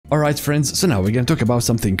Alright friends, so now we're gonna talk about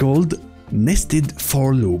something called nested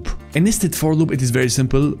for loop. A nested for loop, it is very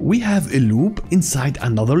simple. We have a loop inside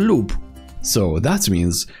another loop. So that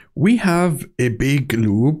means we have a big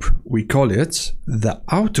loop, we call it the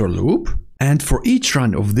outer loop. And for each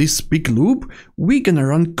run of this big loop, we're gonna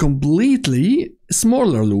run completely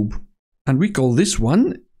smaller loop. And we call this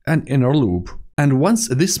one an inner loop. And once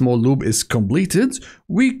this small loop is completed,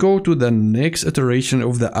 we go to the next iteration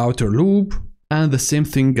of the outer loop. And the same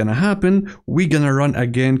thing gonna happen. We're gonna run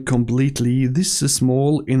again completely this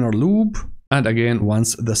small inner loop. And again,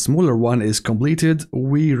 once the smaller one is completed,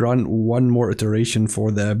 we run one more iteration for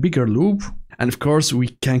the bigger loop. And of course, we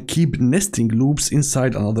can keep nesting loops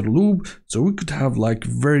inside another loop. So we could have like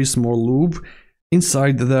very small loop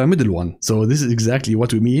inside the middle one. So this is exactly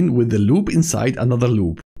what we mean with the loop inside another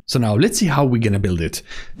loop. So now let's see how we're gonna build it.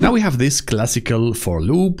 Now we have this classical for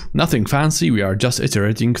loop, nothing fancy, we are just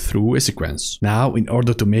iterating through a sequence. Now in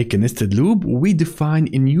order to make a nested loop, we define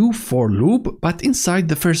a new for loop, but inside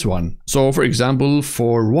the first one. So for example,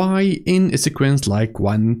 for y in a sequence like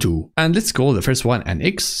 1, 2. And let's call the first one an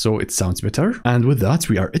x, so it sounds better. And with that,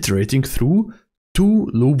 we are iterating through two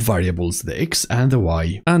loop variables, the x and the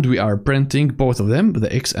y, and we are printing both of them,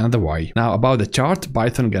 the x and the y. Now about the chart,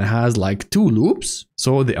 Python has like two loops,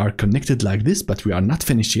 so they are connected like this, but we are not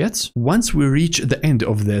finished yet. Once we reach the end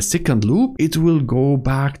of the second loop, it will go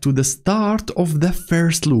back to the start of the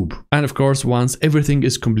first loop. And of course, once everything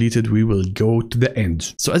is completed, we will go to the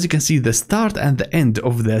end. So as you can see, the start and the end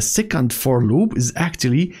of the second for loop is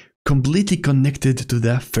actually completely connected to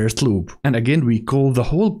the first loop. And again, we call the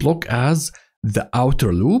whole block as the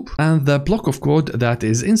outer loop, and the block of code that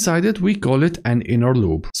is inside it, we call it an inner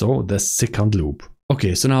loop, so the second loop.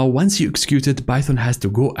 Okay, so now once you execute it, Python has to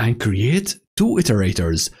go and create two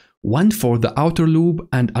iterators, one for the outer loop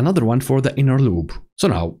and another one for the inner loop. So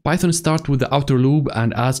now Python start with the outer loop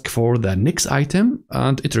and ask for the next item,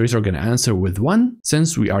 and iterator gonna answer with 1.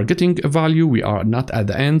 Since we are getting a value, we are not at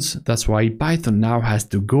the end, that's why Python now has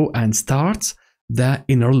to go and start the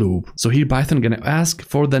inner loop. So here Python gonna ask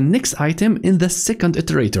for the next item in the second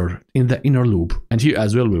iterator in the inner loop, and here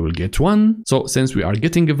as well we will get 1. So since we are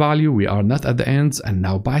getting a value, we are not at the end, and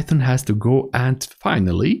now Python has to go and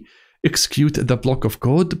finally execute the block of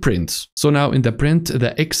code print. So now in the print,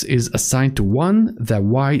 the x is assigned to 1, the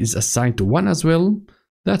y is assigned to 1 as well.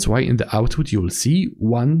 That's why in the output you will see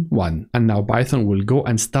 1, 1. And now Python will go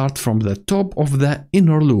and start from the top of the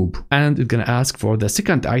inner loop. And it's gonna ask for the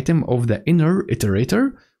second item of the inner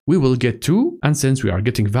iterator. We will get 2. And since we are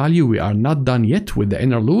getting value, we are not done yet with the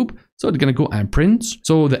inner loop. So it's gonna go and print.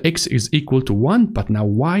 So the x is equal to 1, but now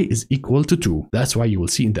y is equal to 2. That's why you will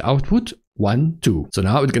see in the output 1, 2. So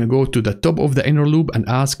now it's gonna go to the top of the inner loop and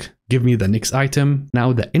ask, give me the next item.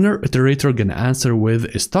 Now the inner iterator gonna answer with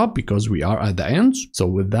a stop because we are at the end. So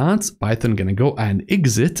with that, Python gonna go and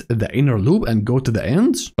exit the inner loop and go to the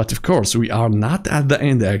end. But of course, we are not at the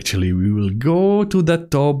end actually. We will go to the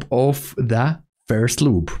top of the first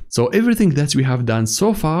loop. So everything that we have done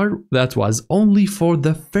so far, that was only for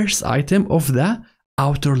the first item of the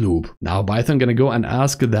outer loop. Now Python gonna go and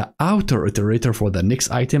ask the outer iterator for the next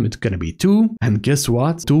item. It's gonna be 2, and guess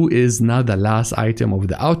what, 2 is not the last item of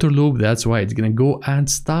the outer loop. That's why it's gonna go and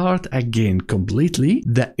start again completely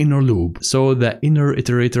the inner loop. So the inner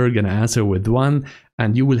iterator gonna answer with 1,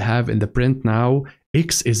 and you will have in the print now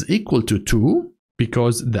x is equal to 2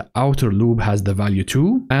 because the outer loop has the value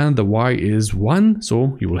 2, and the y is 1,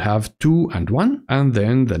 so you will have 2 and 1, and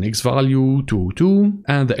then the next value 2, 2,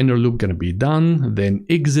 and the inner loop gonna be done. Then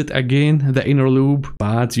exit again the inner loop,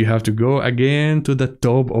 but you have to go again to the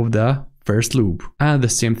top of the first loop, and the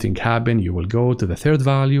same thing happen. You will go to the third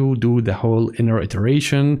value, do the whole inner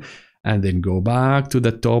iteration, and then go back to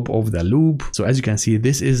the top of the loop. So as you can see,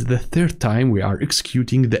 this is the third time we are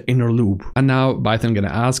executing the inner loop. And now Python gonna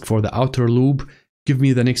ask for the outer loop, give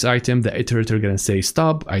me the next item. The iterator gonna say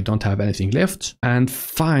stop, I don't have anything left. And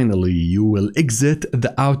finally, you will exit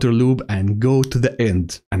the outer loop and go to the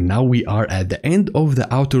end. And now we are at the end of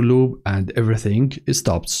the outer loop and everything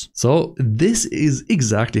stops. So this is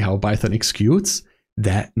exactly how Python executes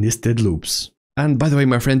the nested loops. And by the way,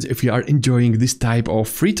 my friends, if you are enjoying this type of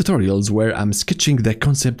free tutorials where I'm sketching the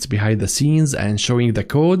concepts behind the scenes and showing the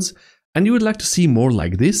codes, and you would like to see more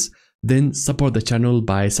like this, then support the channel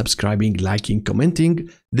by subscribing, liking, commenting.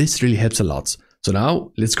 This really helps a lot. So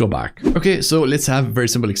now let's go back. Okay, so let's have a very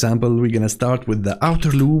simple example. We're gonna start with the outer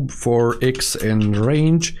loop for x in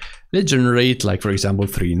range. Let's generate, like for example,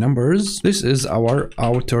 3 numbers. This is our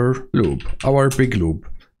outer loop, our big loop.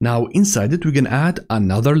 Now inside it, we can add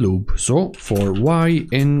another loop. So for y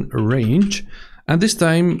in range, And this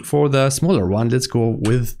time for the smaller one, let's go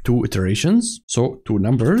with 2 iterations. So 2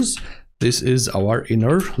 numbers. This is our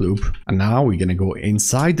inner loop. And now we're gonna go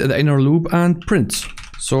inside the inner loop and print.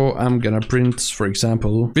 So I'm gonna print, for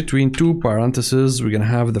example, between 2 parentheses, we're gonna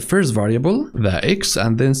have the first variable, the x,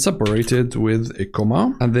 and then separated with a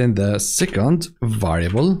comma, and then the second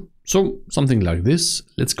variable. So something like this.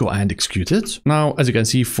 Let's go and execute it. Now, as you can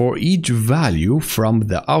see, for each value from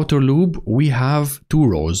the outer loop, we have 2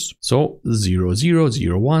 rows. So 0, 0,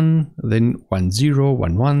 0, 1, then 1, 0,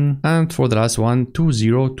 1, 1, and for the last one, 2,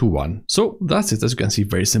 0, 2, 1. So that's it. As you can see,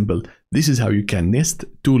 very simple. This is how you can nest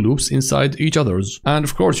 2 loops inside each other's. And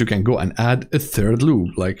of course, you can go and add a third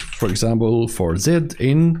loop, like for example, for Z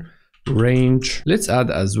in range, let's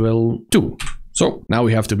add as well 2. So now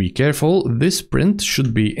we have to be careful. This print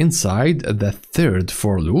should be inside the third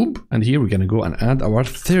for loop. And here we're going to go and add our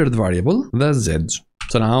third variable, the Z.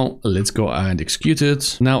 So now let's go and execute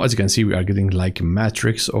it. Now, as you can see, we are getting like a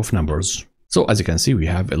matrix of numbers. So as you can see, we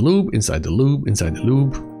have a loop inside the loop inside the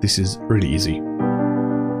loop. This is really easy.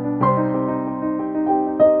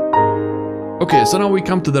 Okay, so now we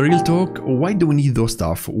come to the real talk. Why do we need those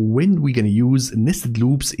stuff? When we're going to use nested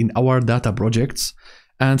loops in our data projects?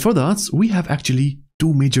 And for that, we have actually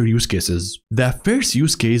 2 major use cases. The first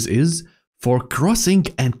use case is for crossing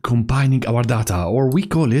and combining our data, or we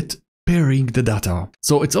call it pairing the data.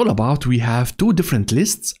 So it's all about we have 2 different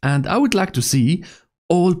lists, and I would like to see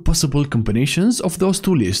all possible combinations of those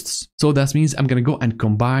 2 lists. So that means I'm going to go and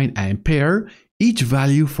combine and pair each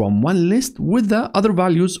value from one list with the other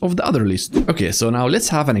values of the other list. Okay, so now let's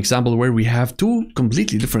have an example where we have 2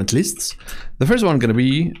 completely different lists. The first one gonna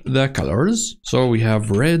be the colors. So we have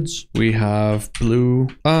red, we have blue,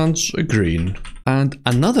 and green. And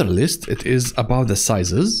another list, it is about the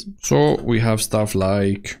sizes. So we have stuff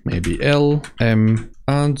like maybe L, M,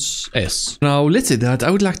 and S. Now let's say that I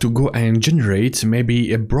would like to go and generate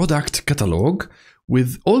maybe a product catalog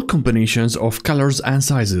with all combinations of colors and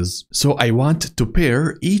sizes. So I want to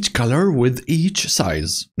pair each color with each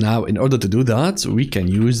size. Now, in order to do that, we can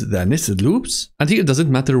use the nested loops. And here it doesn't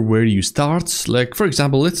matter where you start. Like, for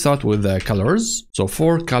example, let's start with the colors. So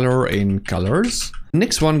for color in colors.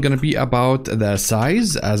 Next one gonna be about the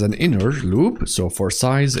size as an inner loop. So for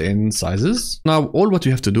size in sizes. Now, all what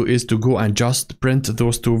you have to do is to go and just print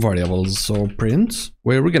those 2 variables. So print,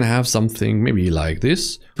 where we're gonna have something maybe like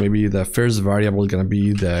this. Maybe the first variable gonna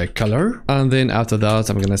be the color. And then after that,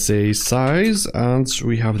 I'm gonna say size, and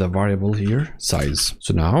we have the variable here, size.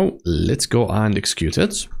 So now let's go and execute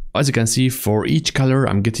it. As you can see, for each color,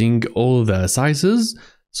 I'm getting all the sizes.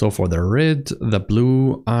 So for the red, the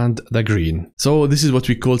blue, and the green. So this is what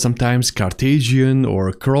we call sometimes Cartesian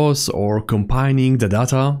or cross or combining the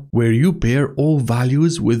data, where you pair all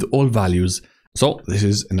values with all values. So this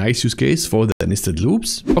is a nice use case for the nested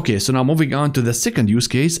loops. Okay, so now moving on to the second use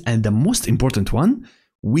case and the most important one.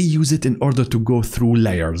 We use it in order to go through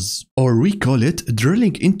layers, or we call it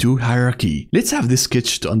drilling into hierarchy. Let's have this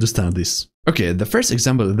sketch to understand this. Okay, the first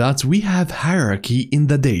example is that we have hierarchy in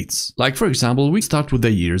the dates. Like for example, we start with the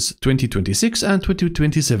years 2026 and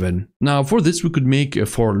 2027. Now for this, we could make a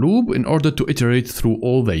for loop in order to iterate through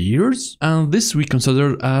all the years. And this we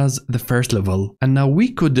consider as the first level. And now we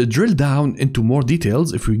could drill down into more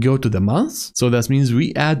details if we go to the months. So that means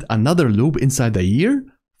we add another loop inside the year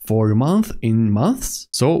for month in months.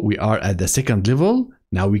 So we are at the second level.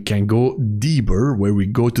 Now we can go deeper where we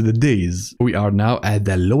go to the days. We are now at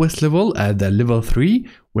the lowest level, at the level 3,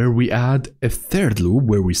 where we add a third loop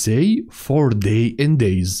where we say for day in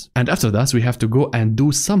days. And after that, we have to go and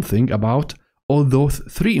do something about all those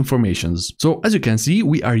 3 informations. So as you can see,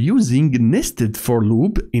 we are using nested for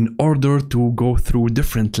loop in order to go through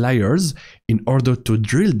different layers in order to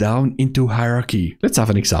drill down into hierarchy. Let's have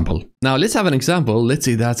an example. Now let's have an example. Let's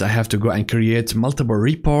say that I have to go and create multiple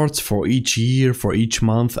reports for each year, for each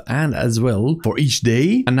month, and as well for each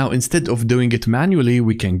day. And now instead of doing it manually,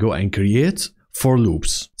 we can go and create for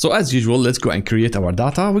loops. So as usual, let's go and create our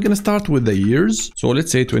data. We're going to start with the years. So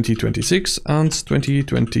let's say 2026 and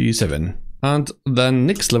 2027. And the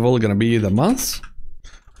next level is going to be the months,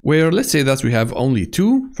 where let's say that we have only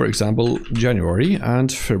 2, for example, January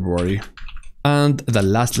and February. And the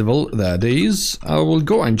last level, the days, I will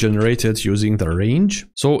go and generate it using the range.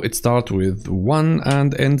 So it starts with 1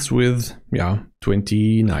 and ends with,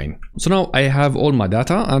 29. So now I have all my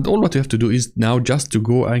data, and all what you have to do is now just to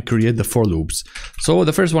go and create the for loops. So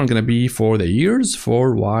the first one is going to be for the years,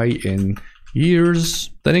 for Y in years,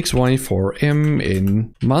 the next one for M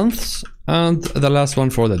in months, and the last one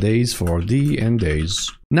for the days, for D in days.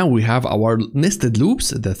 Now we have our nested loops,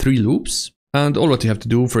 the 3 loops, and all what you have to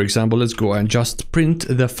do, for example, let's go and just print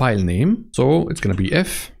the file name. So it's going to be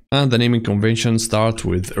F, And the naming convention starts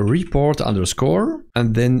with report underscore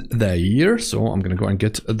and then the year. So I'm going to go and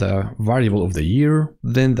get the variable of the year,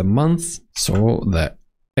 then the month. So the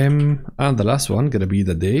M, and the last one gonna be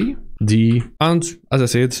the day, D, and as I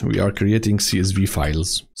said, we are creating CSV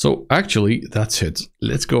files. So actually that's it.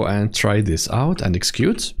 Let's go and try this out and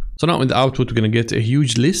execute. So now in the output, we're gonna get a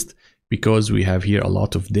huge list because we have here a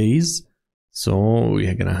lot of days. So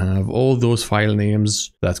we're gonna have all those file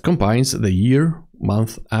names that combines the year,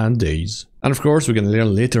 month, and days. And of course, we're gonna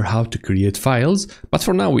learn later how to create files, but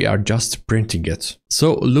for now we are just printing it.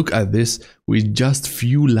 So look at this, with just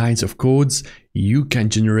few lines of codes, you can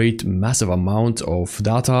generate massive amount of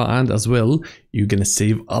data, and as well, you're gonna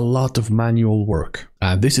save a lot of manual work.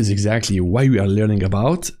 And this is exactly why we are learning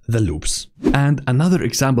about the loops. And another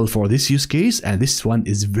example for this use case, and this one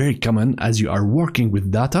is very common as you are working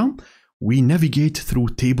with data, we navigate through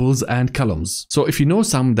tables and columns. So if you know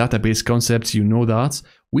some database concepts, you know that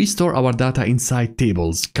we store our data inside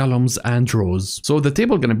tables, columns, and rows. So the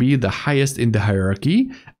table gonna be the highest in the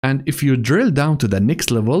hierarchy. And if you drill down to the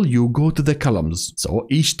next level, you go to the columns. So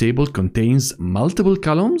each table contains multiple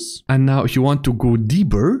columns. And now if you want to go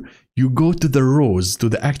deeper, you go to the rows, to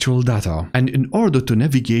the actual data. And in order to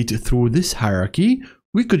navigate through this hierarchy,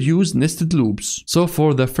 we could use nested loops. So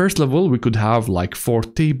for the first level, we could have like for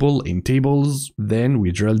table in tables. Then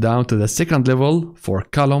we drill down to the second level for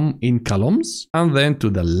column in columns. And then to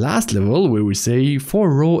the last level where we say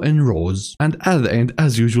for row in rows. And at the end,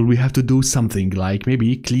 as usual, we have to do something like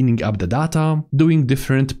maybe cleaning up the data, doing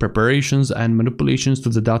different preparations and manipulations to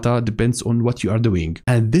the data, depends on what you are doing.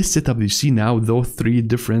 And this setup you see now, those 3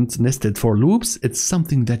 different nested for loops, it's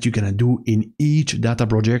something that you're gonna do in each data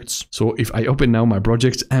project. So if I open now my project,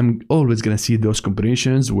 I'm always gonna see those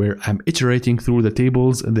combinations where I'm iterating through the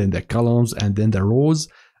tables and then the columns and then the rows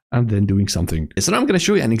and then doing something. So now I'm gonna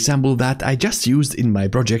show you an example that I just used in my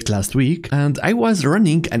project last week, and I was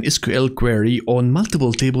running an SQL query on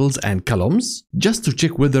multiple tables and columns just to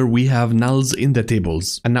check whether we have nulls in the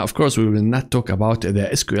tables. And now of course we will not talk about the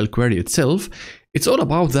SQL query itself. It's all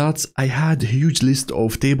about that I had a huge list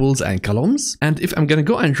of tables and columns, and if I'm gonna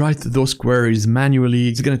go and write those queries manually,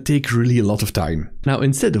 it's gonna take really a lot of time. Now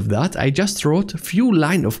instead of that, I just wrote a few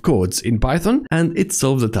lines of codes in Python and it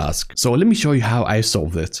solved the task. So let me show you how I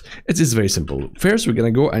solved it. It is very simple. First, we're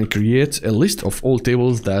gonna go and create a list of all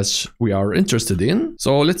tables that we are interested in.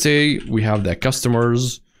 So let's say we have the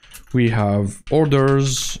customers, we have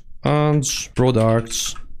orders and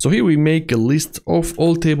products. So here we make a list of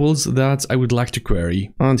all tables that I would like to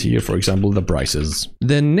query. And here, for example, the prices.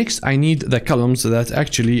 Then next I need the columns that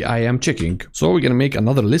actually I am checking. So we're gonna make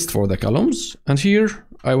another list for the columns. And here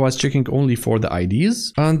I was checking only for the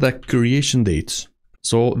IDs and the creation dates.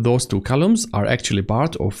 So those 2 columns are actually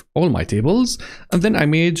part of all my tables. And then I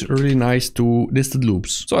made really nice 2 nested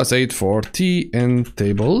loops. So I said for T in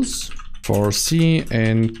tables, for C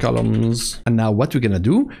in columns. And now what we're gonna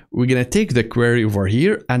do, we're gonna take the query over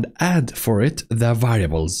here and add for it the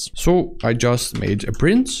variables. So I just made a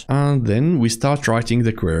print and then we start writing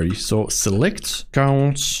the query. So select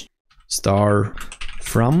count star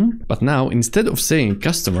from, but now instead of saying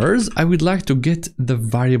customers, I would like to get the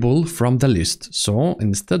variable from the list. So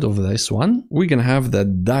instead of this one, we're gonna have the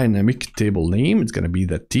dynamic table name. It's gonna be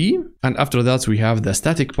the T. And after that, we have the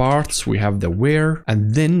static parts, we have the where,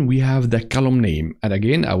 and then we have the column name. And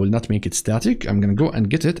again, I will not make it static. I'm gonna go and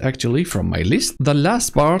get it actually from my list. The last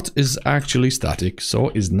part is actually static, so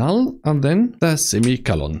is null, and then the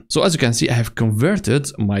semicolon. So as you can see, I have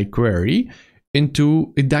converted my query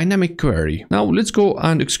into a dynamic query. Now let's go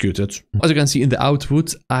and execute it. As you can see in the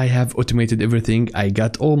output, I have automated everything. I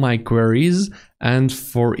got all my queries, and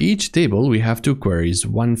for each table we have 2 queries,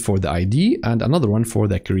 one for the ID and another one for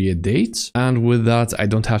the create date. And with that, I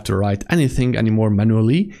don't have to write anything anymore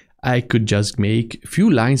manually. I could just make a few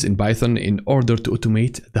lines in Python in order to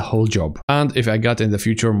automate the whole job. And if I got in the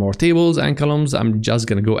future more tables and columns, I'm just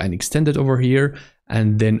gonna go and extend it over here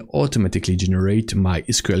and then automatically generate my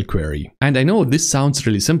SQL query. And I know this sounds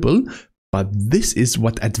really simple, but this is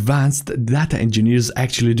what advanced data engineers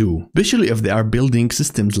actually do. Especially if they are building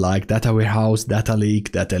systems like data warehouse, data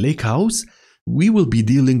lake, data lakehouse. We will be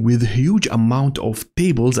dealing with a huge amount of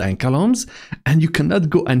tables and columns, and you cannot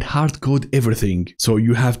go and hard code everything. So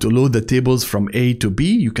you have to load the tables from A to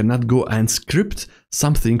B. You cannot go and script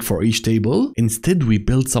something for each table. Instead, we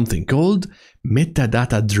build something called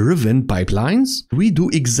metadata-driven pipelines. We do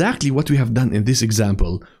exactly what we have done in this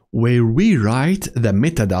example, where we write the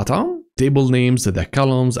metadata table names, the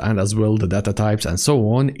columns, and as well the data types and so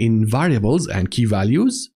on in variables and key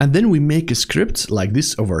values. And then we make a script like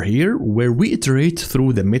this over here where we iterate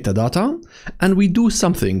through the metadata and we do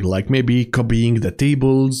something like maybe copying the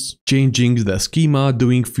tables, changing the schema,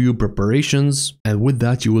 doing few preparations. And with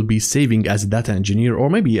that, you will be saving as a data engineer or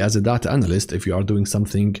maybe as a data analyst if you are doing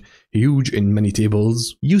something huge in many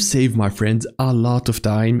tables. You save, my friends, a lot of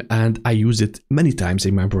time, and I use it many times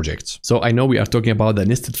in my projects. So I know we are talking about the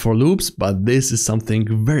nested for loops, but this is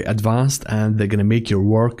something very advanced and they're gonna make your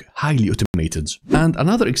work highly automated. And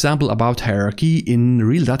another example about hierarchy in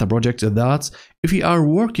real data projects is that if you are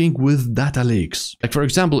working with data lakes, like for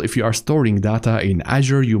example, if you are storing data in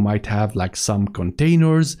Azure, you might have like some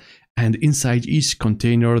containers, and inside each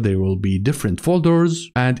container there will be different folders,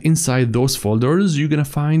 and inside those folders you're gonna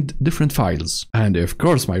find different files. And of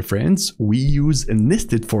course, my friends, we use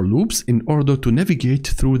nested for loops in order to navigate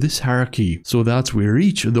through this hierarchy so that we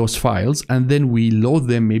reach those files and then we load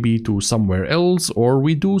them maybe to somewhere else or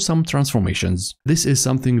we do some transformations. This is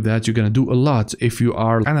something that you're gonna do a lot if you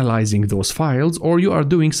are analyzing those files or you are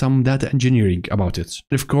doing some data engineering about it.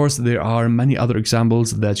 Of course, there are many other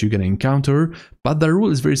examples that you're gonna encounter, but the rule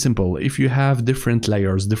is very simple. If you have different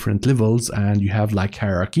layers, different levels, and you have like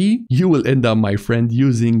hierarchy, you will end up, my friend,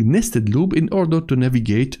 using nested loop in order to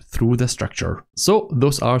navigate through the structure. So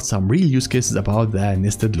those are some real use cases about the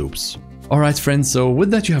nested loops. Alright friends, so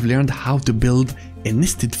with that you have learned how to build a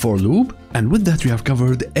nested for loop, and with that we have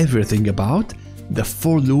covered everything about the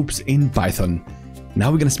for loops in Python. Now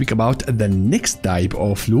we're gonna speak about the next type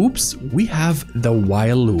of loops. We have the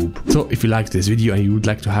while loop. So if you liked this video and you would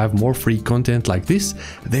like to have more free content like this,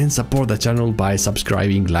 then support the channel by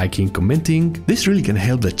subscribing, liking, commenting. This really can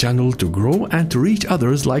help the channel to grow and to reach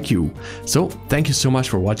others like you. So thank you so much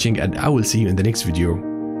for watching, and I will see you in the next video.